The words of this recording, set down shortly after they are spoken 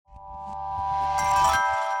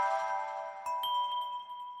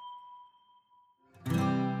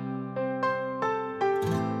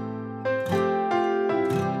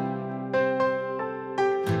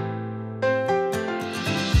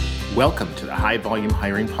Welcome to the High Volume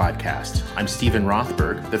Hiring Podcast. I'm Stephen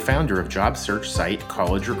Rothberg, the founder of job search site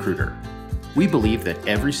College Recruiter. We believe that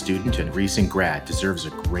every student and recent grad deserves a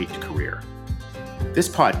great career. This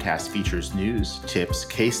podcast features news, tips,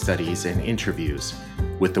 case studies, and interviews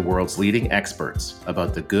with the world's leading experts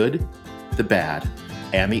about the good, the bad,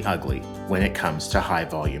 and the ugly when it comes to high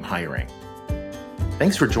volume hiring.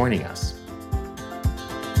 Thanks for joining us.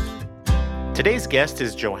 Today's guest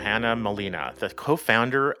is Johanna Molina, the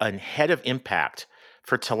co-founder and head of impact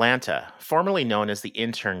for Talanta, formerly known as the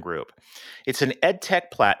Intern Group. It's an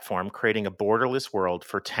edtech platform creating a borderless world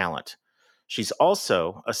for talent. She's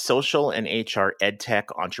also a social and HR edtech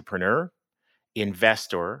entrepreneur,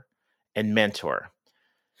 investor, and mentor.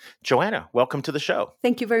 Johanna, welcome to the show.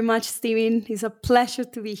 Thank you very much, Stephen. It's a pleasure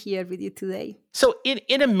to be here with you today. So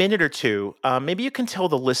in a minute or two, maybe you can tell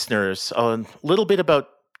the listeners a little bit about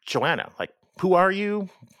Johanna. Like, who are you?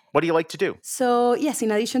 What do you like to do? So yes,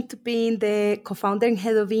 in addition to being the co-founder and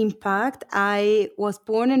head of impact, I was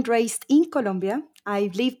born and raised in Colombia.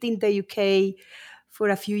 I lived in the UK for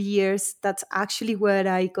a few years. That's actually where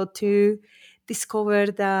I got to discover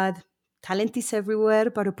that talent is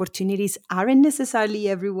everywhere, but opportunities aren't necessarily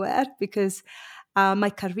everywhere, because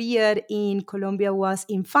my career in Colombia was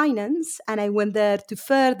in finance, and I went there to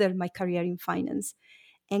further my career in finance.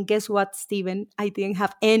 And guess what, Stephen? I didn't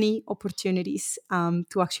have any opportunities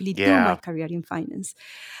to actually do my career in finance.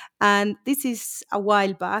 And this is a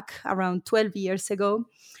while back, around 12 years ago.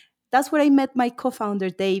 That's where I met my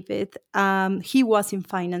co-founder, David. He was in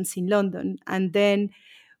finance in London. And then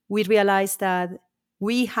we realized that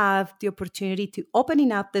we have the opportunity to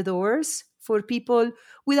opening up the doors for people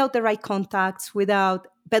without the right contacts,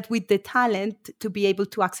 but with the talent to be able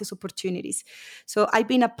to access opportunities. So I've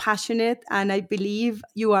been passionate, and I believe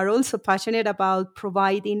you are also passionate about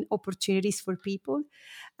providing opportunities for people.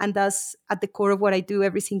 And that's at the core of what I do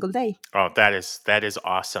every single day. Oh, that is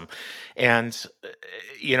awesome. And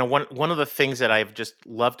one of the things that I've just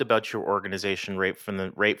loved about your organization right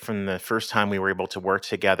from the first time we were able to work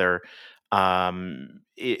together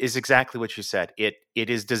is exactly what you said. It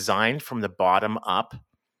is designed from the bottom up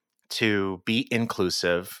to be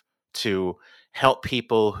inclusive, to help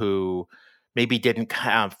people who maybe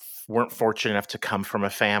weren't fortunate enough to come from a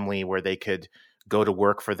family where they could go to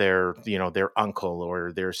work for their uncle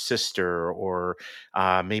or their sister, or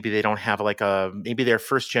maybe they don't have maybe they're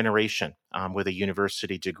first generation with a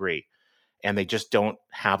university degree, and they just don't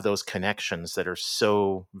have those connections that are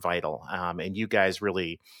so vital. And you guys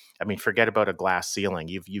really, forget about a glass ceiling.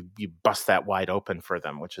 You bust that wide open for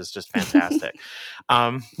them, which is just fantastic.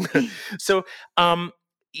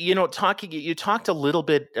 You talked a little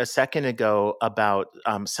bit a second ago about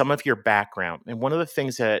some of your background. And one of the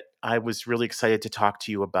things that I was really excited to talk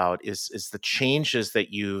to you about is the changes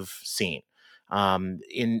that you've seen,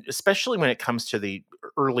 especially when it comes to the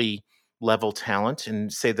early level talent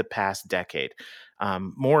in, say, the past decade.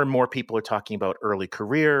 More and more people are talking about early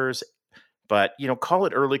careers, but call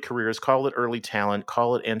it early careers, call it early talent,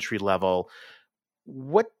 call it entry level.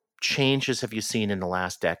 What changes have you seen in the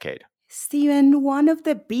last decade? Stephen, one of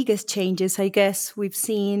the biggest changes I guess we've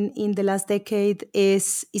seen in the last decade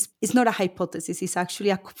is not a hypothesis. It's actually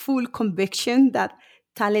a full conviction that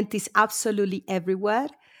talent is absolutely everywhere.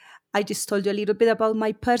 I just told you a little bit about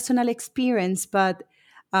my personal experience, but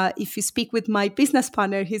if you speak with my business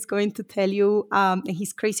partner, he's going to tell you, and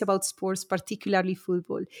he's crazy about sports, particularly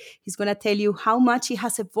football. He's going to tell you how much it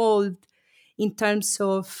has evolved in terms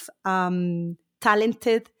of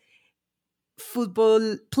talented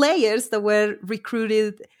football players that were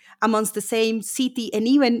recruited amongst the same city and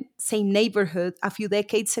even same neighborhood a few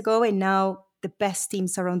decades ago. And now the best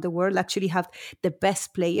teams around the world actually have the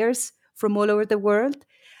best players from all over the world.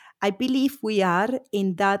 I believe we are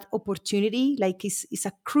in that opportunity. It's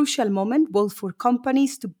a crucial moment, both for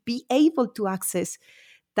companies to be able to access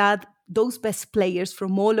those best players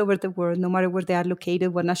from all over the world, no matter where they are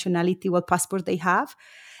located, what nationality, what passport they have.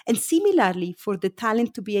 And similarly, for the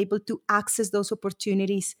talent to be able to access those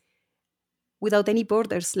opportunities without any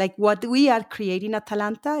borders. Like what we are creating at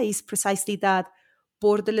Talanta is precisely that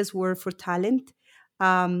borderless world for talent,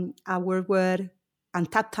 a world where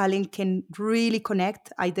untapped talent can really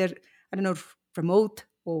connect, either, remote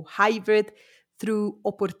or hybrid, through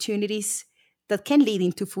opportunities that can lead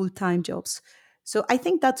into full-time jobs. So I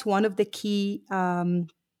think that's one of the key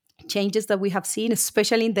changes that we have seen,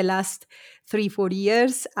 especially in the last 3-4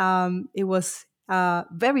 years. It was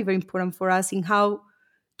very, very important for us in how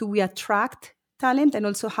do we attract talent, and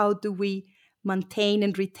also how do we maintain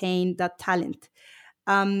and retain that talent.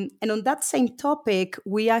 And on that same topic,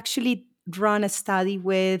 we actually run a study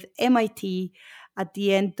with MIT at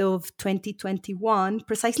the end of 2021,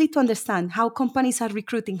 precisely to understand how companies are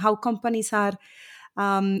recruiting, how companies are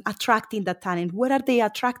attracting that talent. Where are they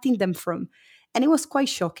attracting them from? And it was quite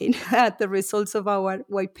shocking at the results of our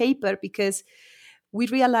white paper, because we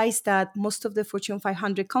realized that most of the Fortune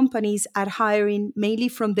 500 companies are hiring mainly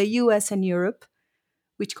from the US and Europe,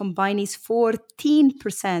 which combined is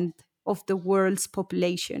 14% of the world's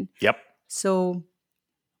population. Yep. So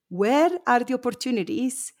where are the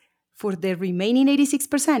opportunities for the remaining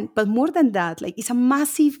 86%? But more than that, like, it's a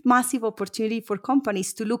massive, massive opportunity for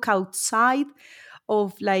companies to look outside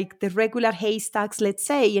of like the regular haystacks, let's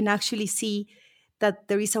say, and actually see that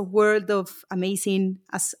there is a world of amazing,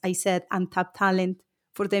 as I said, untapped talent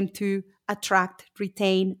for them to attract,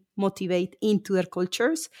 retain, motivate into their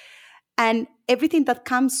cultures, and everything that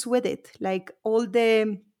comes with it, like all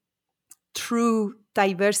the true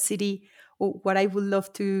diversity, or what I would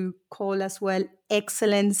love to call as well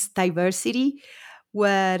excellence diversity,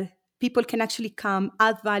 where people can actually come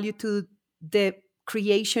add value to the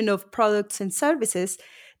creation of products and services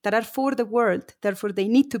that are for the world. Therefore, they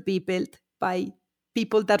need to be built by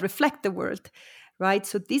people that reflect the world, right?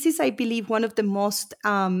 So this is, I believe, one of the most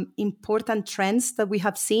important trends that we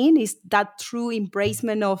have seen, is that true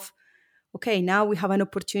embracement of, okay, now we have an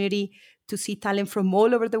opportunity to see talent from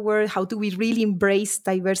all over the world. How do we really embrace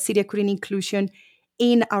diversity, equity, and inclusion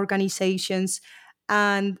in organizations?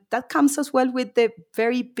 And that comes as well with the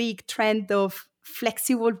very big trend of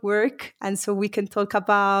flexible work. And so we can talk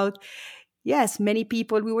about, yes, many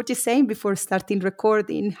people, we were just saying before starting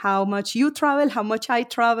recording, how much you travel, how much I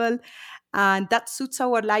travel. And that suits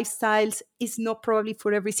our lifestyles. It's not probably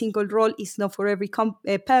for every single role, it's not for every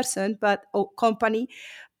person, but or company,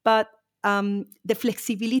 but the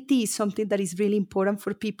flexibility is something that is really important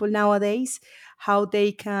for people nowadays, how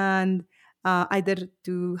they can either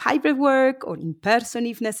do hybrid work or in person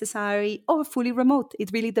if necessary, or fully remote. It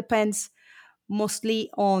really depends mostly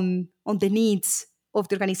on the needs of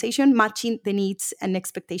the organization, matching the needs and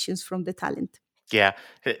expectations from the talent. Yeah.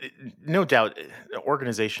 No doubt,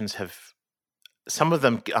 organizations have, some of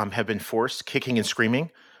them have been forced kicking and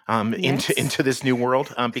screaming into Yes. into this new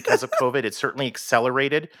world because of COVID. It certainly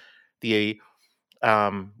accelerated the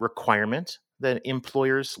requirement that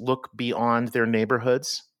employers look beyond their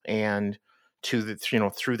neighborhoods and to the,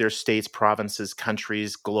 through their states, provinces,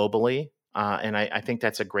 countries, globally. And I think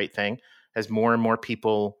that's a great thing. As more and more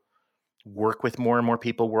people work with more and more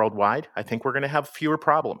people worldwide, I think we're going to have fewer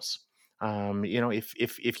problems.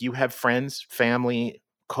 If you have friends, family,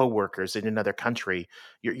 coworkers in another country,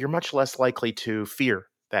 you're much less likely to fear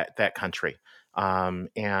that country.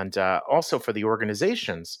 And also for the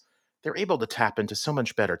organizations, they're able to tap into so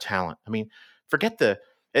much better talent. I mean, forget the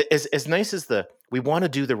as nice as the we want to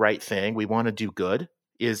do the right thing, we want to do good.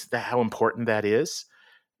 Is that how important that is?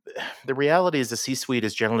 The reality is the C-suite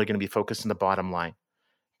is generally going to be focused on the bottom line.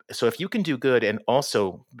 So if you can do good and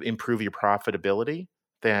also improve your profitability,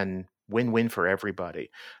 then win-win for everybody.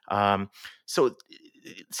 So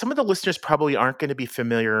some of the listeners probably aren't going to be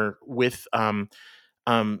familiar um,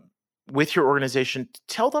 with your organization.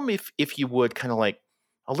 Tell them, if you would, kind of like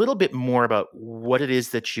a little bit more about what it is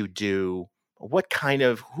that you do. What kind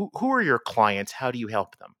of who are your clients? How do you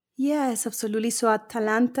help them? Yes, absolutely. So at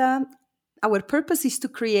Talanta, our purpose is to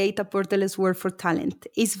create a borderless world for talent.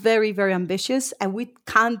 It's very, very ambitious, and we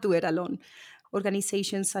can't do it alone.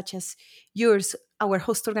 Organizations such as yours, our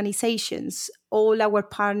host organizations, all our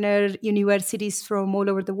partner universities from all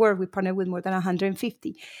over the world, we partner with more than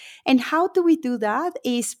 150. And how do we do that?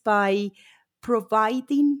 Is by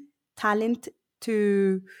providing talent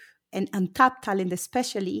to, and untapped talent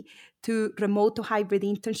especially, to remote to hybrid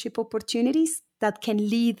internship opportunities that can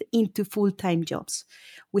lead into full-time jobs.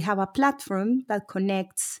 We have a platform that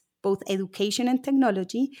connects both education and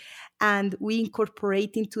technology, and we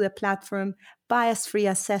incorporate into the platform bias-free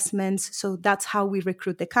assessments. So that's how we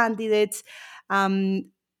recruit the candidates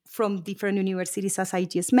from different universities, as I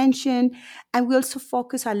just mentioned. And we also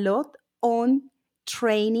focus a lot on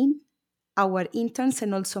training our interns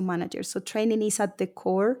and also managers. So training is at the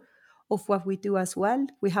core of what we do as well.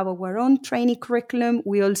 We have our own training curriculum.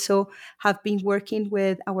 We also have been working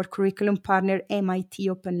with our curriculum partner, MIT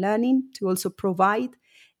Open Learning, to also provide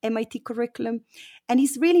MIT curriculum. And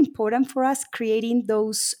it's really important for us creating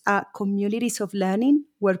those communities of learning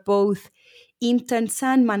where both interns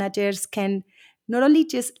and managers can not only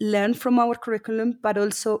just learn from our curriculum, but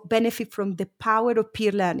also benefit from the power of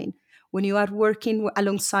peer learning when you are working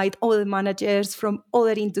alongside other managers from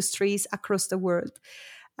other industries across the world.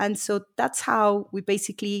 And so that's how we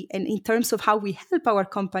basically, and in terms of how we help our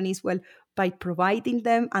companies, well, by providing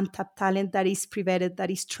them untapped talent that is prevented, that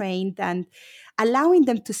is trained, and allowing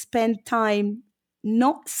them to spend time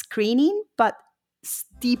not screening, but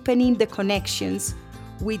deepening the connections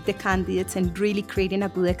with the candidates and really creating a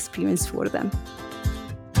good experience for them.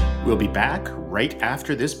 We'll be back right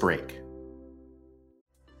after this break.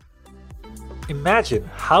 Imagine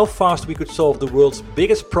how fast we could solve the world's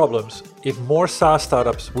biggest problems if more SaaS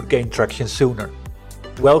startups would gain traction sooner.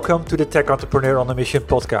 Welcome to the Tech Entrepreneur on a Mission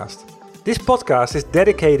podcast. This podcast is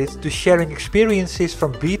dedicated to sharing experiences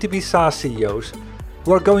from B2B SaaS CEOs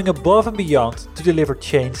who are going above and beyond to deliver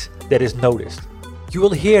change that is noticed. You will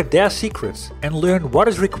hear their secrets and learn what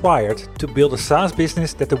is required to build a SaaS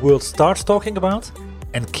business that the world starts talking about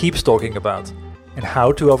and keeps talking about, and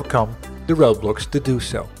how to overcome the roadblocks to do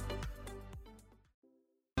so.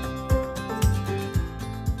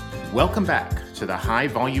 Welcome back to the High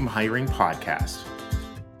Volume Hiring Podcast.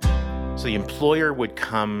 So the employer would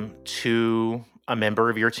come to a member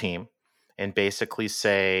of your team and basically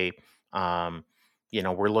say,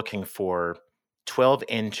 we're looking for 12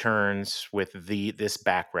 interns with this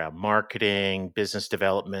background, marketing, business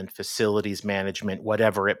development, facilities management,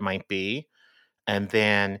 whatever it might be. And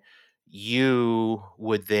then you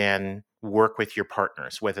would then work with your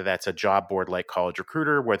partners, whether that's a job board like College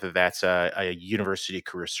Recruiter, whether that's a university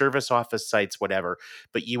career service office sites, whatever.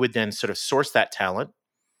 But you would then sort of source that talent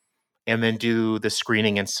and then do the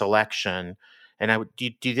screening and selection. And do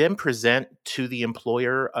you then present to the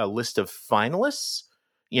employer a list of finalists?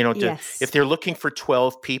 Yes. If they're looking for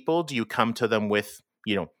 12 people, do you come to them with,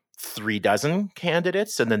 3 dozen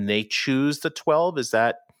candidates and then they choose the 12? Is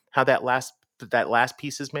that how that last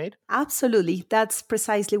piece is made? Absolutely. That's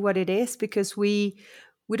precisely what it is, because we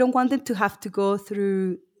don't want them to have to go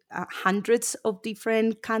through hundreds of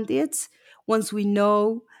different candidates. Once we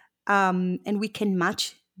know and we can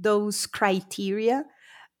match those criteria,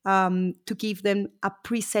 to give them a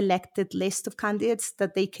pre-selected list of candidates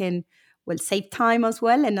that they can, save time as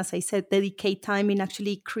well. And as I said, dedicate time in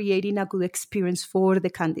actually creating a good experience for the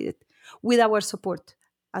candidate with our support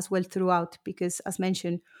as well throughout. Because as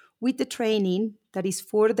mentioned, with the training that is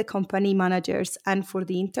for the company managers and for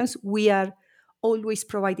the interns, we are always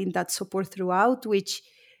providing that support throughout, which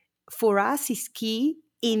for us is key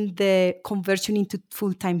in the conversion into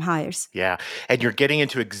full-time hires. Yeah. And you're getting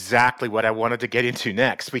into exactly what I wanted to get into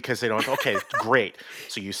next, because okay, great.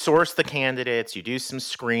 So you source the candidates, you do some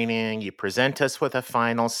screening, you present us with a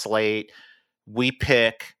final slate, we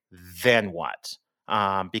pick, then what?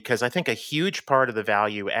 Because I think a huge part of the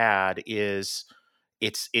value add is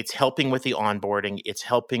it's helping with the onboarding, it's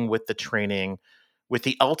helping with the training, with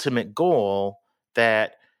the ultimate goal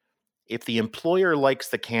that if the employer likes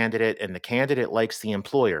the candidate and the candidate likes the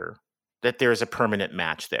employer, that there's a permanent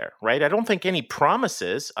match there, right? I don't think any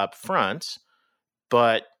promises up front,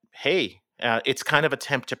 but hey, it's kind of a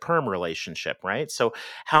temp to perm relationship, right? So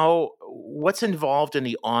what's involved in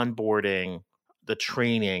the onboarding, the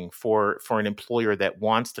training for an employer that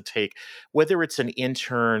wants to take, whether it's an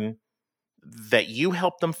intern that you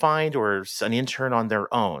help them find or an intern on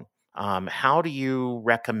their own? How do you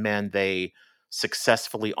recommend they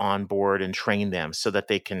successfully onboard and train them so that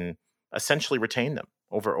they can essentially retain them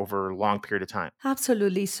over a long period of time?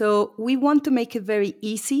 Absolutely. So we want to make it very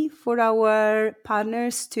easy for our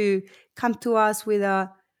partners to come to us with a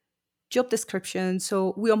job description.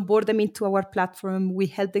 So we onboard them into our platform. We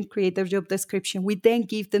help them create their job description. We then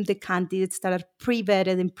give them the candidates that are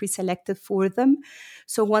pre-vetted and pre-selected for them.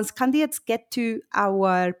 So once candidates get to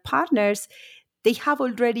our partners, they have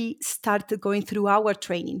already started going through our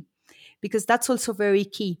training, because that's also very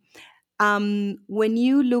key. When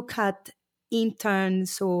you look at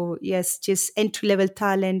interns or just entry-level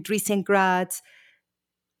talent, recent grads,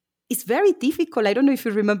 it's very difficult. I don't know if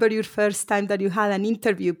you remember your first time that you had an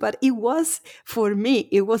interview, but it was, for me,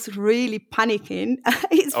 it was really panicking.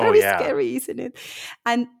 It's very scary, isn't it?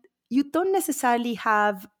 And you don't necessarily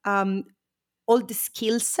have all the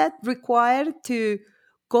skill set required to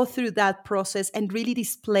go through that process and really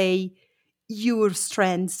display your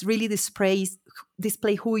strengths, really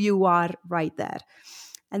display who you are right there.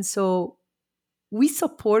 And so we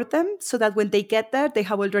support them so that when they get there, they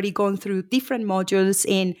have already gone through different modules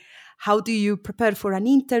in how do you prepare for an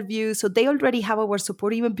interview. So they already have our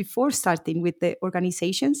support even before starting with the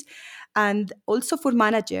organizations. And also for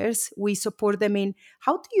managers, we support them in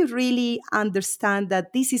how do you really understand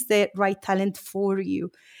that this is the right talent for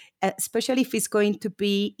you, especially if it's going to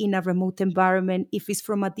be in a remote environment, if it's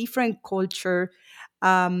from a different culture,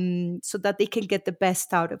 so that they can get the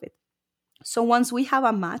best out of it. So once we have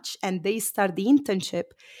a match and they start the internship,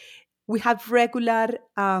 we have regular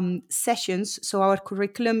sessions. So our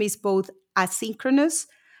curriculum is both asynchronous,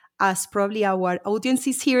 as probably our audience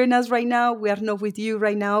is hearing us right now. We are not with you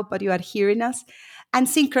right now, but you are hearing us. and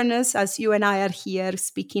synchronous, as you and I are here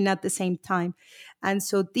speaking at the same time. And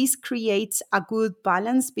so this creates a good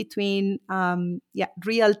balance between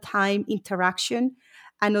real-time interaction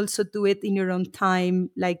and also do it in your own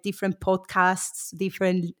time, like different podcasts,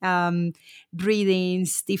 different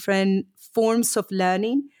readings, different forms of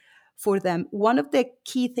learning for them. One of the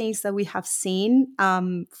key things that we have seen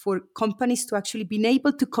for companies to actually be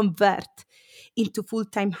able to convert into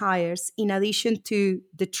full-time hires, in addition to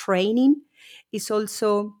the training, is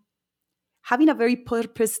also having a very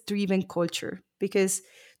purpose-driven culture. Because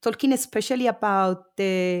talking especially about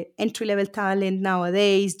the entry-level talent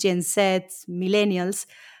nowadays, Gen Z, millennials,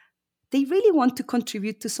 they really want to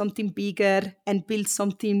contribute to something bigger and build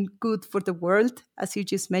something good for the world, as you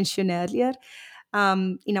just mentioned earlier.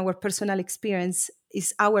 In our personal experience,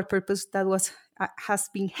 is our purpose that has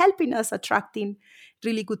been helping us attracting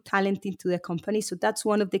really good talent into the company. So that's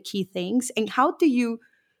one of the key things. And how do you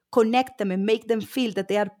connect them and make them feel that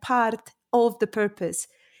they are part of the purpose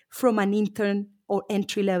from an intern or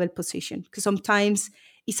entry level position? Because sometimes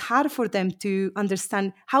it's hard for them to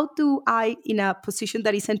understand, how do I, in a position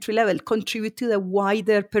that is entry level, contribute to the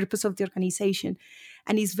wider purpose of the organization?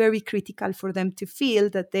 And it's very critical for them to feel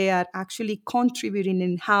that they are actually contributing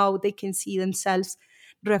in how they can see themselves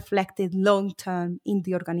reflected long term in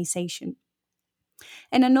the organization.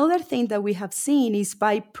 And another thing that we have seen is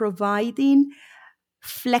by providing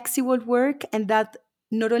flexible work, and that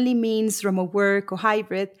not only means remote work or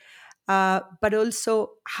hybrid, but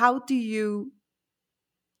also how do you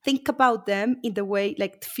think about them in the way,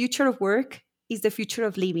 like, the future of work is the future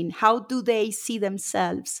of living. How do they see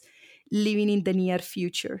themselves living in the near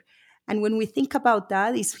future? And when we think about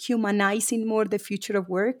that, is humanizing more the future of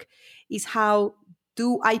work, is how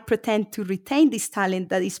do I pretend to retain this talent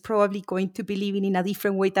that is probably going to be living in a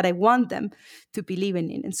different way that I want them to be living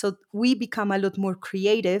in. And so we become a lot more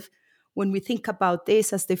creative when we think about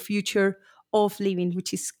this as the future of living,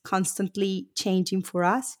 which is constantly changing for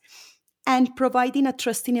us, and providing a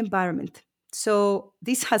trusting environment. So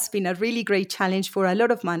this has been a really great challenge for a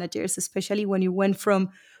lot of managers, especially when you went from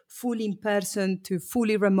fully in person to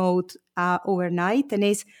fully remote overnight. And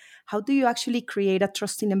is, how do you actually create a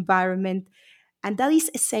trusting environment? And that is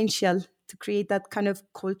essential to create that kind of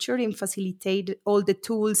culture and facilitate all the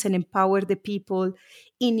tools and empower the people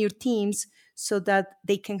in your teams so that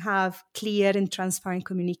they can have clear and transparent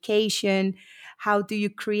communication. How do you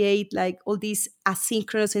create, like, all these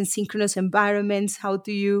asynchronous and synchronous environments? How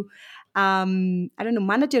do you,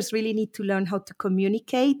 managers really need to learn how to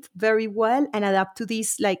communicate very well and adapt to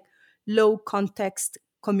this, like, low context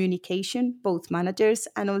communication, both managers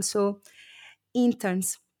and also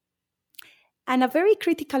interns. And a very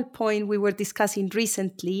critical point we were discussing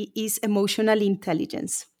recently is emotional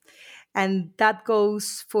intelligence. And that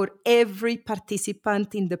goes for every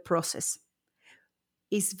participant in the process.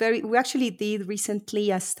 We actually did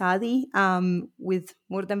recently a study with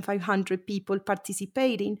more than 500 people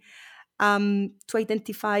participating to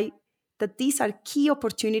identify that these are key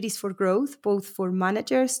opportunities for growth, both for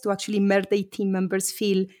managers to actually make their team members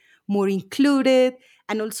feel more included,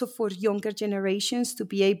 and also for younger generations to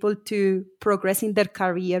be able to progress in their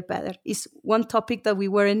career better. It's one topic that we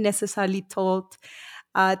weren't necessarily taught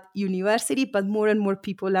at university, but more and more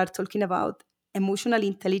people are talking about. Emotional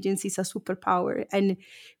intelligence is a superpower, and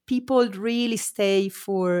people really stay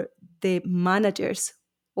for the managers,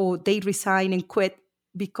 or they resign and quit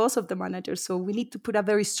because of the managers. So we need to put a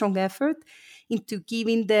very strong effort into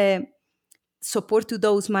giving the support to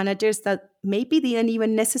those managers that maybe didn't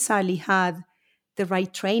even necessarily have the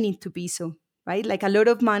right training to be so, right? Like, a lot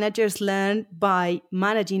of managers learn by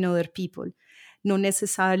managing other people, not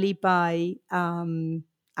necessarily by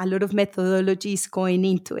a lot of methodologies going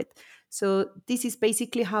into it. So this is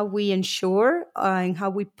basically how we ensure and how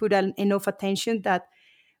we put enough attention that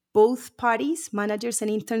both parties, managers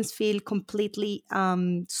and interns, feel completely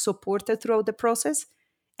supported throughout the process,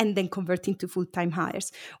 and then converting to full-time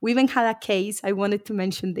hires. We even had a case, I wanted to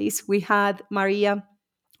mention this. We had Maria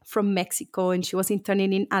from Mexico, and she was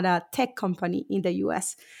interning at a tech company in the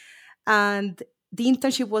US. And the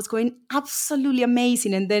internship was going absolutely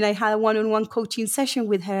amazing. And then I had a one-on-one coaching session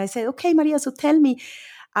with her. I said, okay, Maria, so tell me,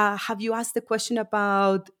 have you asked the question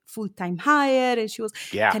about full-time hire? And she was,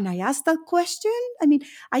 Yeah. can I ask that question? I mean,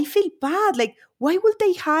 I feel bad. Like, why would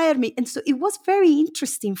they hire me? And so it was very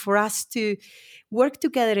interesting for us to work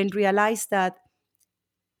together and realize that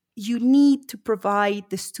you need to provide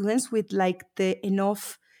the students with, like, the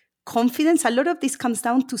enough confidence. A lot of this comes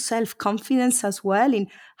down to self-confidence as well, in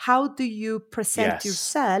how do you present Yes.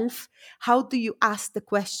 yourself, how do you ask the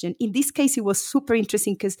question. In this case, it was super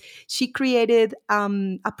interesting because she created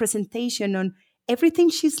a presentation on everything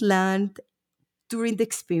she's learned during the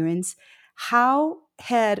experience, how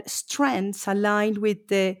her strengths aligned with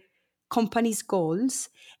the company's goals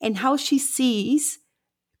and how she sees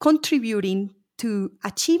contributing to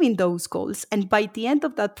achieving those goals. And by the end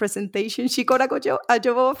of that presentation, she got a job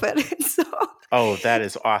offer. So, Oh, that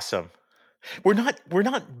is awesome. We're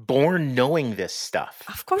not born knowing this stuff,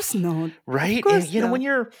 of course not. Of right? And course when not.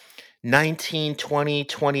 you're 19, 20,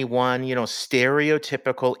 21,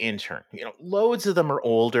 stereotypical intern, loads of them are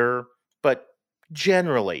older, but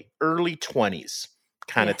generally early 20s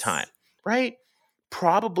kind of time, Yes, right?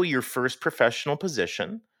 Probably your first professional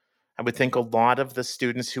position. I would think a lot of the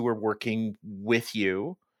students who are working with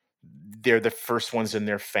you, they're the first ones in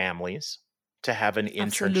their families to have an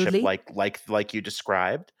internship absolutely. like you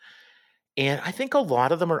described. And I think a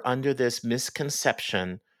lot of them are under this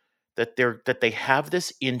misconception that they have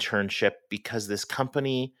this internship because this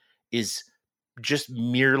company is just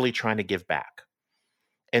merely trying to give back.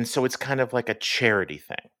 And so it's kind of like a charity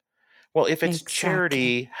thing. Well, if it's Exactly.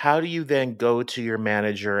 charity, how do you then go to your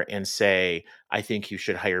manager and say, I think you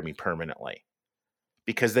should hire me permanently?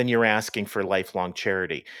 Because then you're asking for lifelong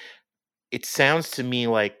charity. It sounds to me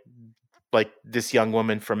like this young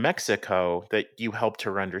woman from Mexico that you helped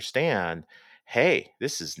her understand, hey,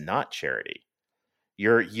 this is not charity.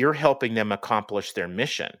 You're helping them accomplish their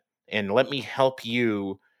mission. And let me help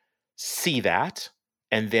you see that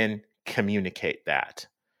and then communicate that.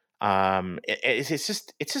 It's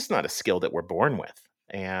just not a skill that we're born with.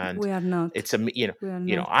 And We are not. it's a We are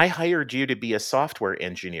not. I hired you to be a software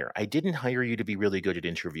engineer. I didn't hire you to be really good at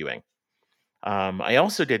interviewing. I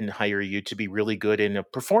also didn't hire you to be really good in a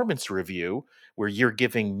performance review where you're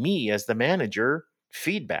giving me, as the manager,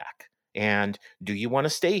 feedback. And do you want to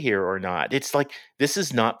stay here or not? It's like this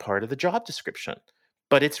is not part of the job description,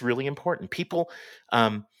 but it's really important. People,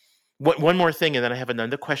 one more thing, and then I have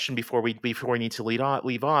another question before we need to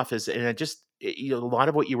leave off is, and I just a lot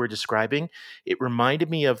of what you were describing, it reminded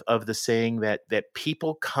me of the saying that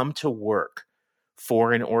people come to work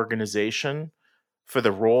for an organization for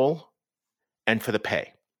the role and for the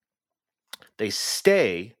pay. They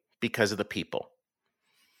stay because of the people.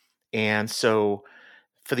 And so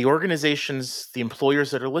for the organizations, the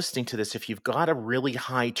employers that are listening to this, if you've got a really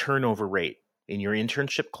high turnover rate in your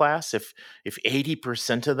internship class, if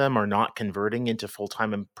 80% of them are not converting into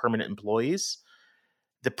full-time and permanent employees,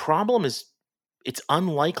 the problem is it's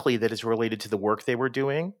unlikely that it's related to the work they were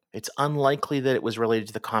doing. It's unlikely that it was related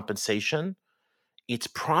to the compensation. It's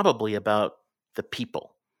probably about the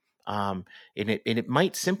people. And it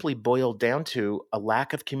might simply boil down to a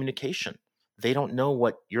lack of communication. They don't know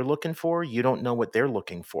what you're looking for. You don't know what they're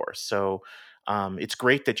looking for. So it's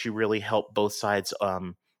great that you really help both sides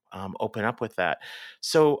open up with that.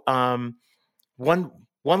 So one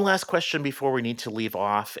one last question before we need to leave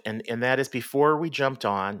off, and that is before we jumped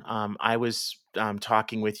on, I was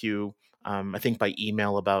talking with you, I think by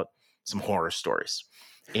email about some horror stories,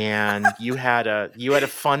 and you had a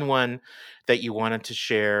fun one that you wanted to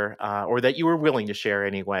share, or that you were willing to share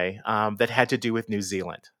anyway, that had to do with New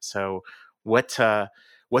Zealand. So what's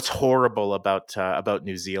horrible about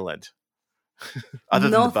New Zealand other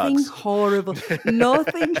than the Nothing bugs? horrible.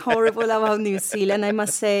 Nothing horrible about New Zealand. I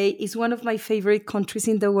must say, it's one of my favorite countries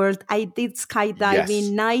in the world. I did skydiving Yes.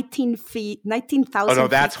 19 feet, Oh no, 19,000 feet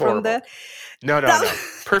that's from there. horrible. No, no, That,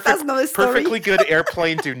 no. that's not a story. Perfectly good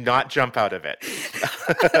airplane. Do not jump out of it.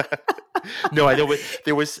 No, I know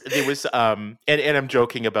there was and I'm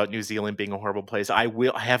joking about New Zealand being a horrible place. I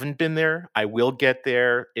haven't been there. I will get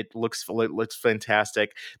there. It looks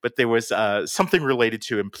fantastic, but there was something related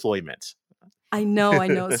to employment. I know, I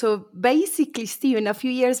know. So basically, Steven, a few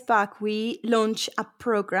years back, we launched a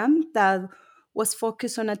program that was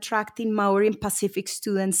focused on attracting Maori and Pacific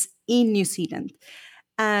students in New Zealand.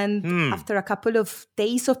 And Hmm. after a couple of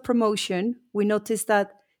days of promotion, we noticed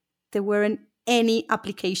that there weren't any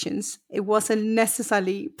applications. It wasn't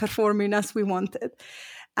necessarily performing as we wanted.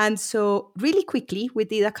 And so, really quickly, we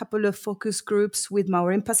did a couple of focus groups with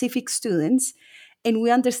Maori and Pacific students, and we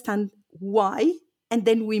understand why, and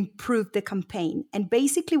then we improved the campaign. And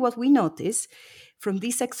basically, what we noticed from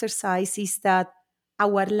this exercise is that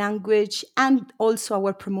our language and also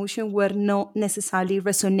our promotion were not necessarily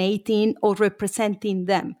resonating or representing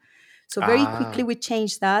them. So very quickly Ah. we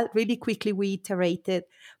changed that, really quickly we iterated.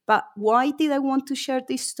 But why did I want to share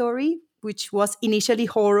this story, which was initially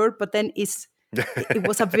horror, but then it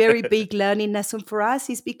was a very big learning lesson for us,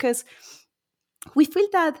 is because we feel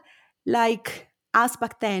that, like us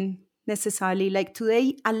back then, necessarily, like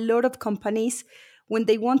today, a lot of companies, when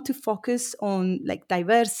they want to focus on like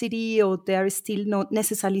diversity, or they're still not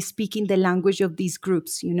necessarily speaking the language of these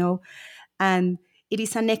groups, and it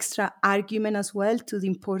is an extra argument as well to the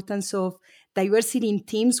importance of diversity in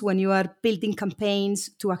teams when you are building campaigns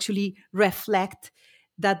to actually reflect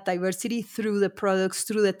that diversity through the products,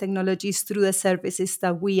 through the technologies, through the services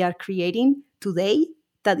that we are creating today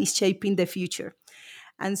that is shaping the future.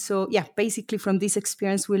 And so, yeah, basically from this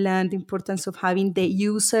experience, we learned the importance of having the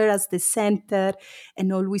user as the center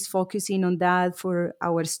and always focusing on that for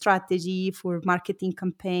our strategy, for marketing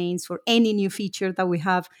campaigns, for any new feature that we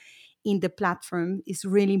have in the platform. Is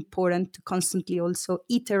really important to constantly also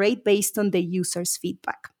iterate based on the user's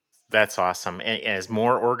feedback. That's awesome. And as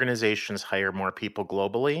more organizations hire more people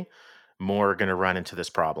globally, more are going to run into this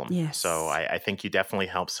problem. Yes. So I think you definitely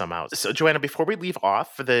help some out. So Johanna, before we leave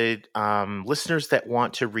off, for the listeners that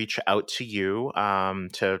want to reach out to you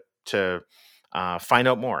to find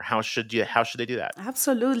out more, how should they do that?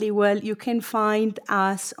 Absolutely. Well, you can find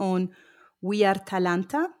us on We Are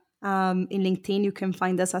Talanta. In LinkedIn, you can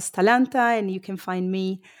find us as Talanta, and you can find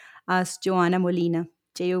me as Johanna Molina,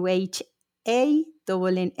 JOHANNA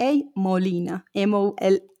Molina,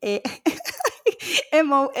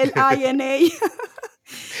 MOLINA.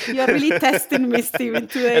 You're really testing me, Steven,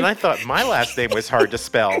 today. And I thought my last name was hard to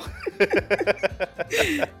spell.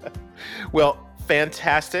 Well,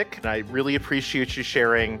 fantastic. And I really appreciate you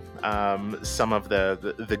sharing some of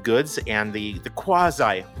the goods and the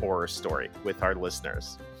quasi-horror story with our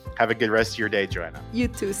listeners. Have a good rest of your day, Johanna. You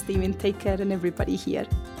too, Steven. Take care, and everybody here.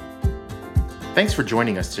 Thanks for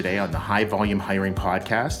joining us today on the High Volume Hiring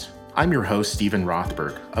Podcast. I'm your host, Steven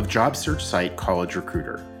Rothberg, of job search site College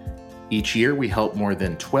Recruiter. Each year, we help more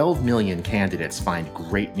than 12 million candidates find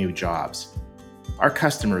great new jobs. Our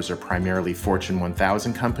customers are primarily Fortune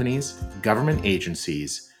 1000 companies, government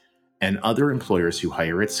agencies, and other employers who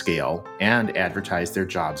hire at scale and advertise their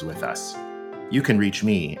jobs with us. You can reach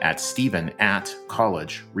me at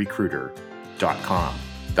steven@collegerecruiter.com.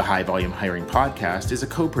 The High Volume Hiring Podcast is a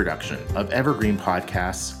co-production of Evergreen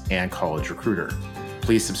Podcasts and College Recruiter.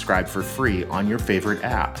 Please subscribe for free on your favorite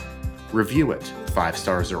app. Review it. 5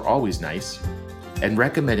 stars are always nice. And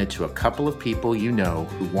recommend it to a couple of people you know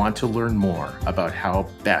who want to learn more about how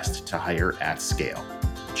best to hire at scale.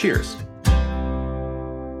 Cheers.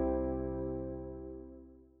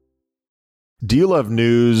 Do you love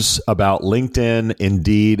news about LinkedIn,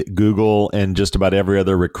 Indeed, Google, and just about every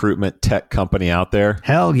other recruitment tech company out there?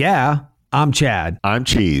 Hell yeah. I'm Chad. I'm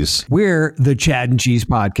Cheese. We're the Chad and Cheese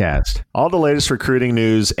Podcast. All the latest recruiting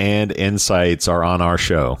news and insights are on our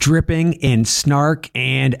show. Dripping in snark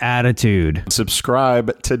and attitude.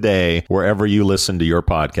 Subscribe today wherever you listen to your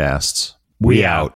podcasts. We out.